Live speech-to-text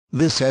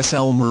This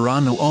SL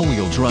Murano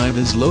all-wheel drive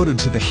is loaded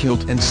to the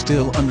hilt and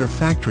still under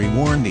factory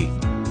warranty.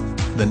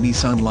 The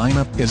Nissan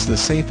lineup is the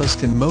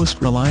safest and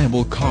most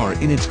reliable car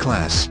in its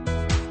class.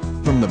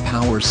 From the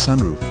Power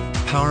Sunroof,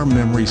 power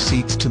memory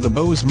seats to the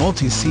Bose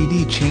Multi C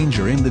D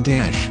changer in the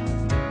dash.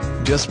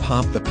 Just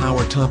pop the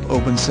power top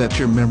open, set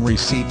your memory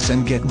seats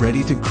and get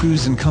ready to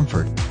cruise in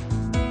comfort.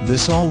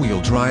 This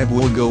all-wheel drive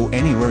will go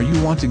anywhere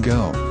you want to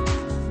go.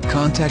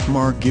 Contact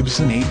Mark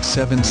Gibson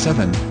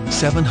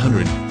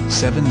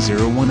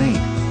 877-700-7018.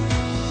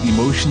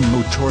 Emotion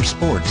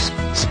Motorsports,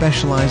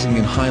 specializing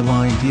in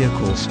high-line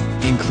vehicles,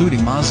 including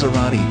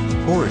Maserati,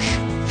 Porsche,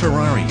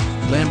 Ferrari,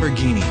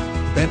 Lamborghini,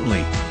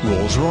 Bentley,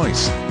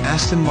 Rolls-Royce,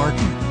 Aston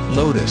Martin,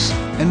 Lotus,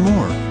 and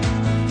more.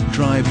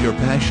 Drive your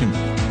passion.